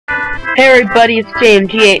Hey everybody, it's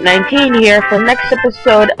JMG819 here for the next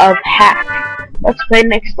episode of Hack. Let's play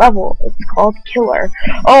next level. It's called Killer.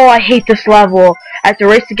 Oh, I hate this level. I have to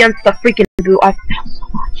race against the freaking boo. I fail so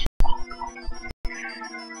much.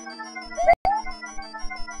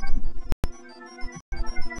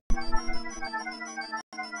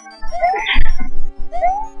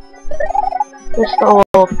 This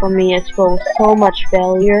level for me is filled with so much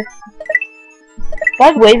failure.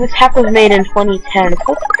 By the way, this hack was made in 2010.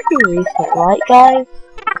 So it's pretty recent, right, guys?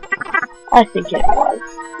 I think it was.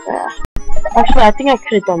 Actually, I think I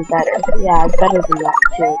could have done better. Yeah, better than that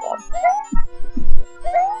too, though.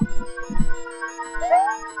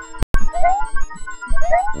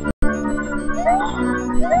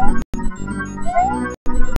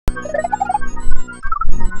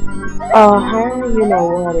 You know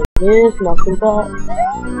what it is. Nothing but.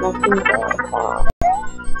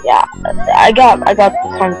 Yeah, I got the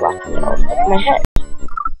sunglasses and all stuck in my head.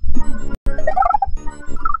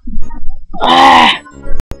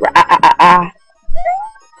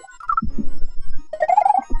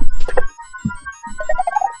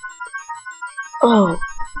 Oh,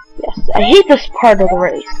 yes, I hate this part of the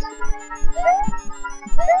race.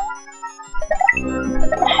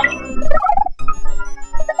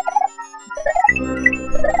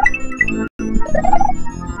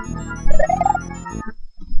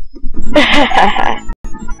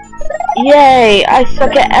 Yay, I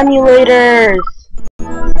suck at emulators!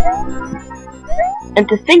 And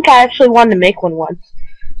to think I actually wanted to make one once.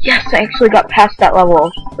 Yes, I actually got past that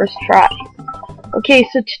level. First try. Okay,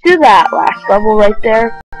 so to do that last level right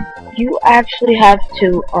there, you actually have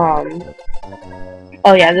to,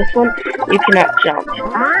 oh yeah, this one, you cannot jump.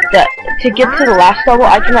 To get to the last level,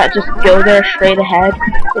 I cannot just go there straight ahead.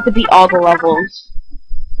 You have to beat all the levels.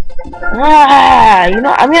 You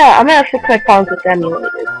know, I'm gonna fix my problems with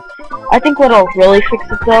emulators. I think what'll really fix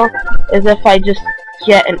it though is if I just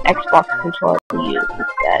get an Xbox controller to use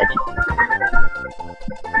instead.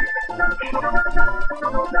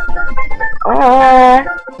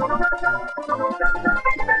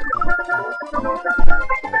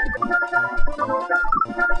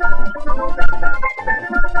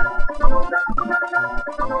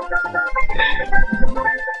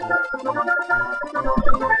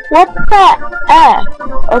 What the F?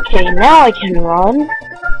 Okay, now I can run.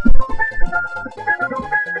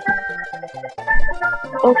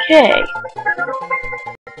 Okay.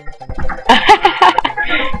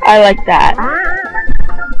 I like that.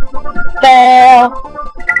 Fail.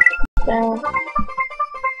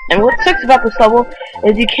 And what sucks about this level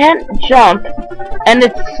is you can't jump, and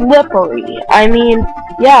it's slippery. I mean,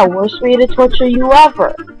 yeah, worst way to torture you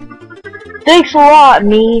ever. Thanks a lot,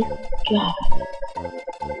 me. God.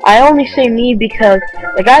 I only say me because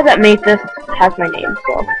the guy that made this has my name,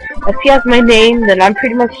 so if he has my name, then I'm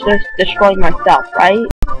pretty much just destroying myself, right?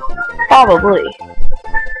 Probably.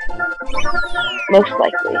 Most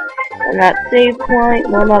likely. And that save point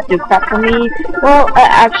will not do crap for me. Well,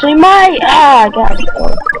 actually might! I got it.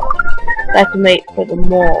 I have to wait for the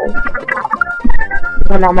mole.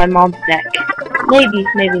 One on my mom's neck. Maybe,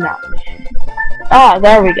 maybe not.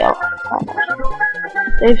 There we go.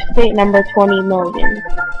 Save state number 20 million.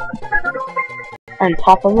 On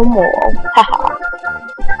top of a mole. Haha.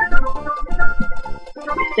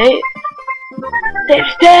 Save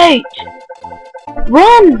state!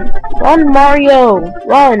 Run! Run, Mario!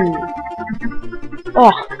 Run!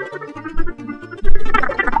 Ugh.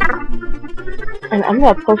 And I'm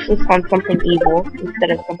gonna post this on something evil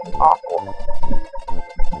instead of something awful.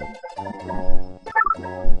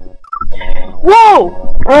 Whoa!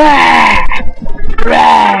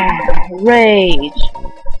 Rage.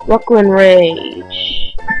 Brooklyn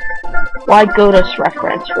Rage. Why Godus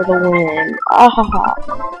reference for the win?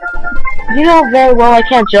 You know very well I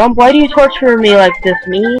can't jump. Why do you torture me like this,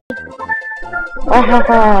 me?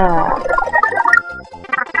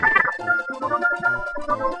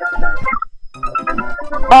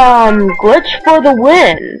 Glitch for the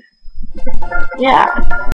win. Yeah.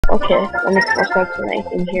 Okay, that makes more sense than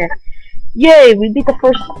anything here. Yay, we beat the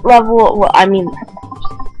first level. Well, I mean,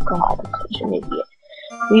 God, I'm such an idiot.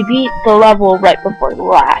 We beat the level right before the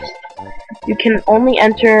last. You can only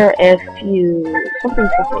enter if you... something.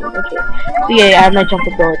 Okay. So yeah, I have my jump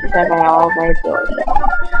abilities. I have all of my abilities.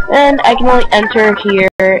 And I can only enter here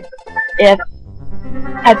if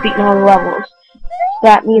I've beaten all the levels. So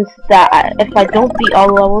that means that if I don't beat all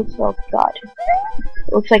the levels, oh god.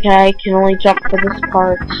 It looks like I can only jump for this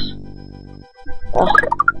part.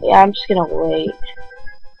 Yeah, I'm just gonna wait.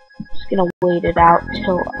 Just gonna wait it out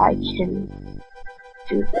till I can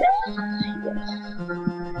do this.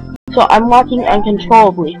 So I'm walking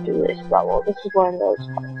uncontrollably through this level. This is one of those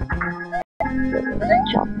parts.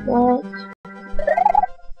 Let's jump that.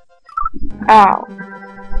 Ow.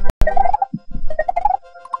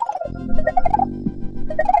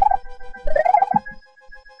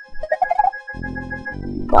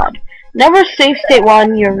 God. Never save state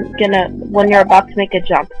when you're about to make a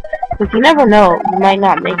jump. Because you never know, you might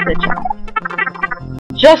not make the jump.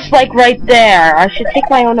 Just like right there. I should take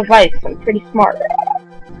my own advice. I'm pretty smart.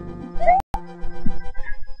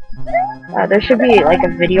 There should be like a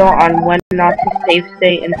video on when not to save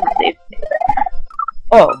state and to save state.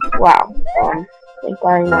 Oh, wow. Thank God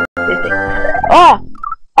I'm not save state. Oh!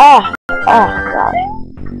 Oh! Oh, God.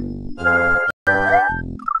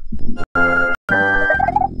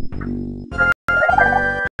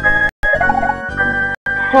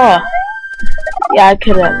 Huh. Yeah, I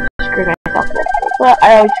could have screwed myself up, but I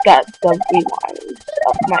always got the rewinds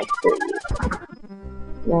up my sleeve.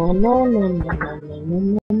 No, no, no, no, no,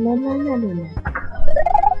 no, no, no, no, no, no.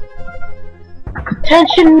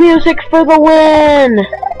 Tension music for the win!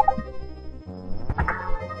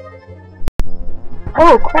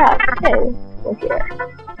 Oh crap, hey, look here.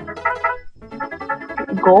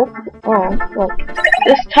 Gulp? Oh, look.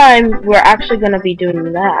 This time, we're actually gonna be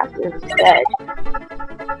doing that instead.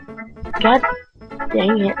 God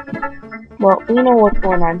dang it. Well, we know what's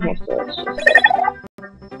going on here, so let's just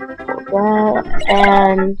that,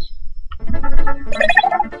 and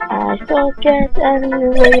I forget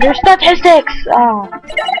emulator statistics! Oh.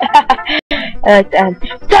 I like that.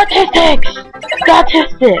 Statistics!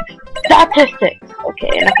 Statistics! Statistics!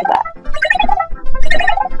 Okay, enough of that.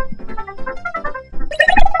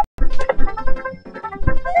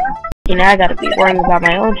 Okay, now I gotta be worrying about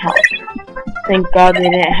my own health. Thank God they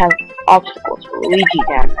didn't have obstacles for Luigi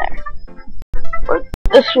down there. Or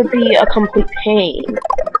this would be a complete pain.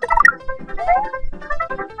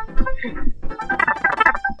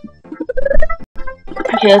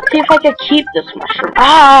 Okay, let's see if I can keep this mushroom.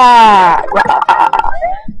 Ah!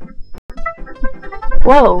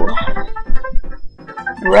 Whoa.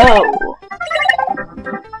 Bro.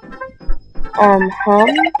 Hum.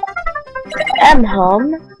 M-hum.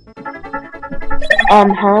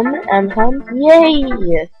 Hum. M-hum.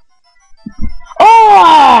 Yay!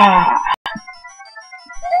 Oh!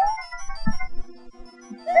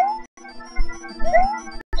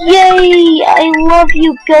 Yay! I love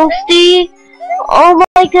you, Ghosty! Oh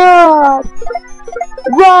my god!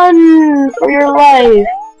 Run for your life!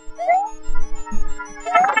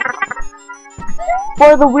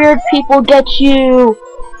 Before the weird people get you!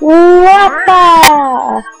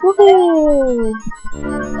 Wappa! Woohoo!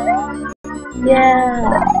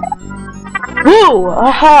 Yeah! Woo!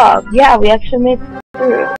 Aha! Yeah, we actually made it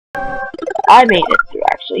through. I made it through,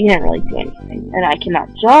 actually. You didn't really do anything. And I cannot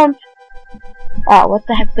jump. Ah, what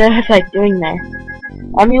the heck was I doing there?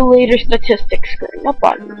 Emulator statistics screwing up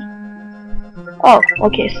on me. Oh,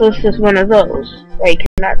 okay, so this is one of those where you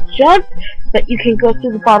cannot jump, but you can go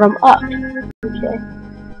through the bottom up. Okay.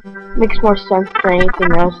 Makes more sense than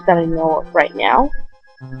anything else that I know of right now.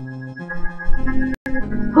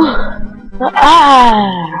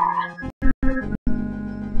 Ah!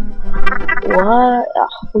 What? Oh,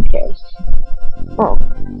 who cares? Oh.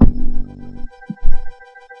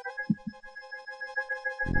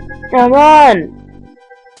 Come on!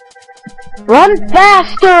 Run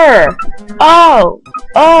faster! Oh!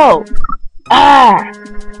 Oh! Ah!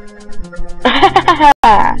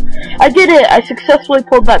 I did it! I successfully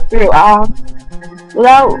pulled that through.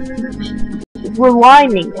 Without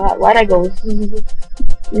rewinding. Why'd I go?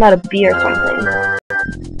 Not a bee or something.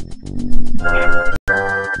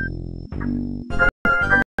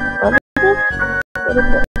 What is this? What is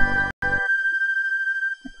this?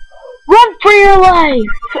 Run for your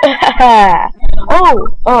life!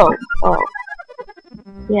 Oh.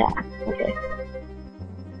 Yeah, okay.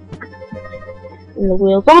 And the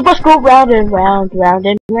wheels on the bus go round and round, round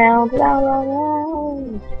and round, round, round,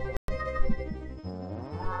 round.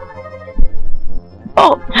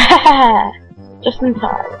 Oh! Just in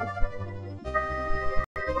time.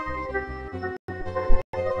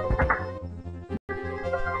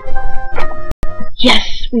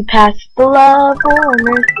 Yes, we passed the level, and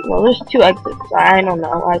there's 2 exits. I don't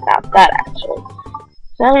know about that, actually.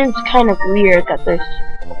 Sounds kind of weird that there's...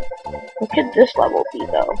 What could this level be,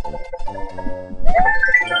 though?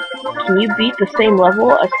 Can you beat the same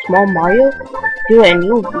level as Small Mario? Do it and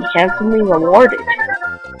you will be handsomely rewarded.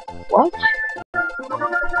 What?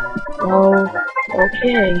 Oh,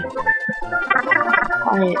 okay.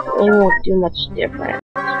 I really won't do much different.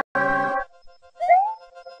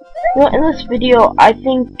 Well, in this video, I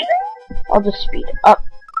think I'll just speed up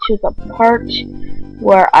to the part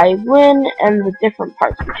where I win and the different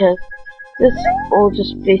parts, because This will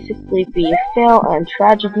just basically be fail and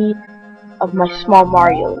tragedy of my small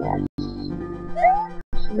Mario-ness.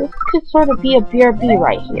 So this could sort of be a BRB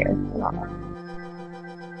right here. I don't know.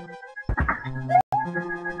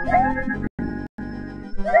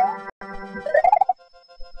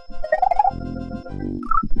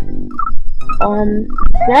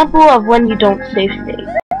 Example of when you don't save state.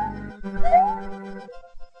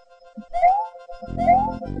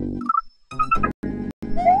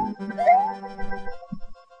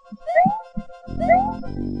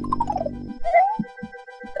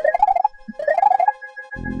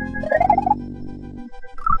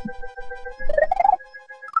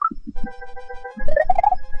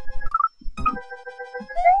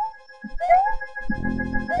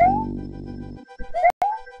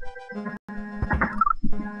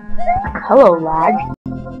 Hello, lag.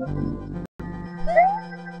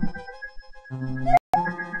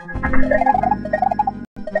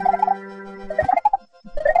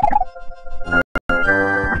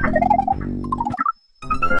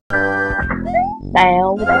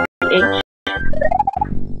 Fail with H.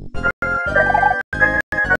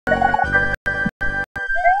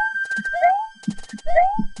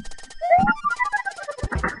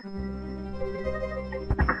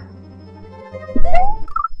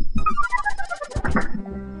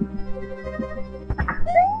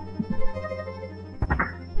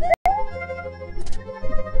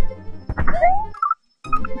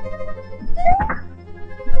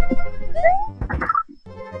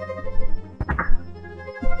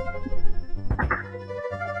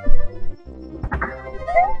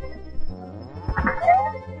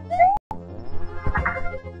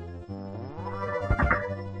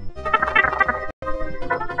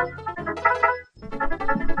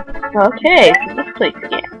 Okay, so this place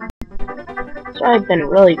again. So I've been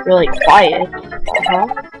really quiet.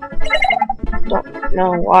 Don't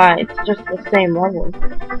know why. It's just the same level.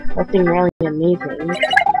 Nothing really amazing.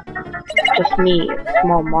 Just me,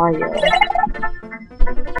 small Mario.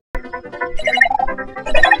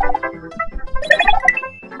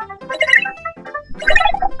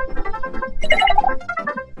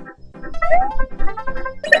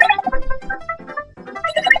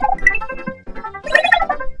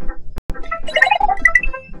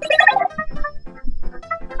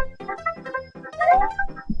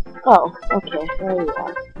 Oh, okay, there we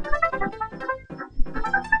are.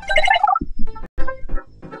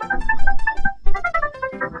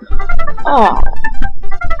 Oh.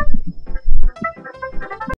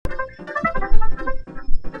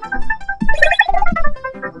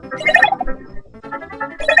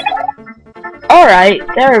 Alright,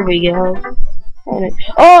 there we go.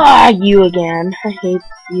 Oh, you again. I hate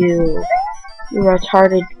you. You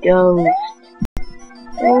retarded ghost.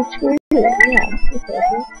 Oh, screw you. Yeah, okay.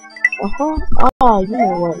 Oh, you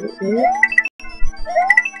know what it is.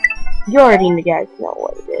 You already guys know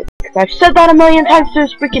what it is. Because I've said that a million times through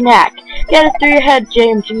this freaking hack. Get it through your head,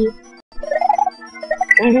 JMG.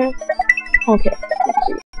 Okay, let's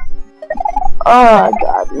see. Oh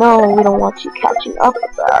god, no, we don't want you catching up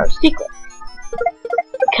with our secret.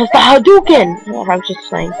 Because the Hadouken! Yeah, I was just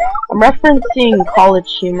saying. I'm referencing College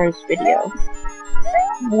Humor's video.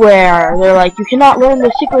 Where they're like, you cannot learn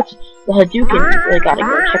the secrets the Hadouken. You really gotta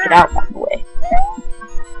go check it out, by the way.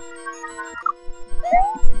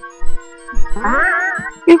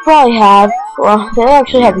 You probably have. Well, they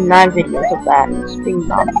actually have 9 videos of that, and it's being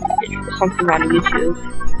nominated for something on YouTube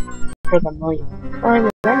for the million. Or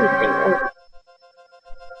even anything, really.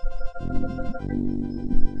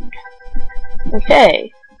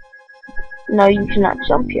 Okay. No, you cannot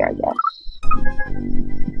jump here, I guess.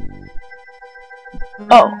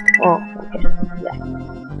 Oh, okay. Yeah.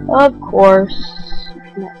 Of course. You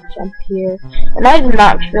cannot jump here. And I do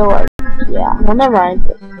not feel like. Yeah, well, never mind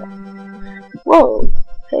this. Whoa.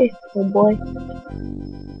 Hey, little boy.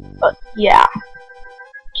 Yeah.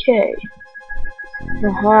 Okay.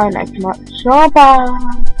 And I cannot jump off.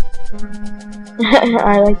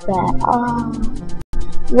 I like that.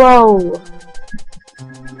 Whoa.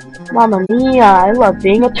 Mamma mia, I love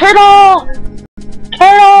being a turtle!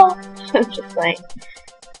 Turtle! Just like,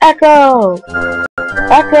 echo!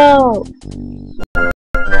 Echo!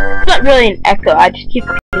 It's not really an echo, I just keep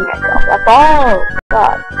repeating myself. That's all!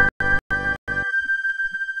 God.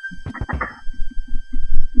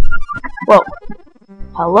 Whoa.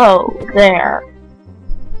 Hello there.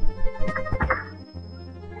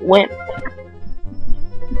 Wimp.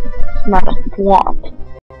 It's not a swamp.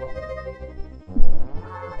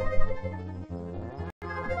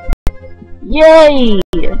 Yay!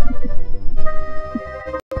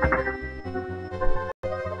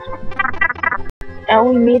 And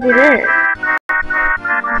we made it in.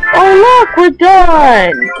 Oh Oh look, we're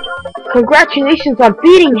done! Congratulations on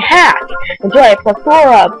beating Hack! Enjoy a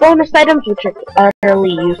plethora of bonus items which are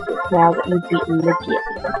utterly useless now that you've beaten Mickey.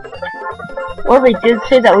 Well, they did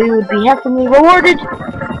say that we would be handsomely rewarded.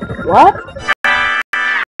 What?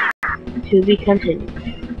 To be continued.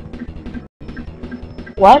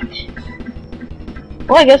 What?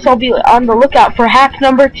 Well, I guess I'll be on the lookout for hack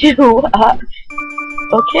number 2.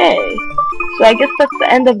 Okay. So I guess that's the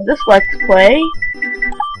end of this Let's Play.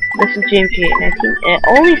 This is JamesG819. It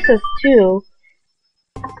only says 2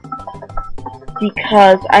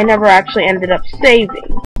 because I never actually ended up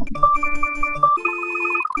saving.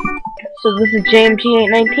 So this is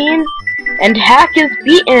JamesG819, and hack is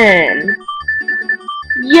beaten!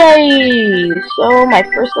 Yay! So my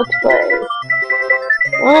first Let's Play.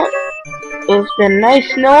 Well, it's been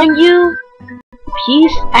nice knowing you.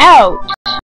 Peace out!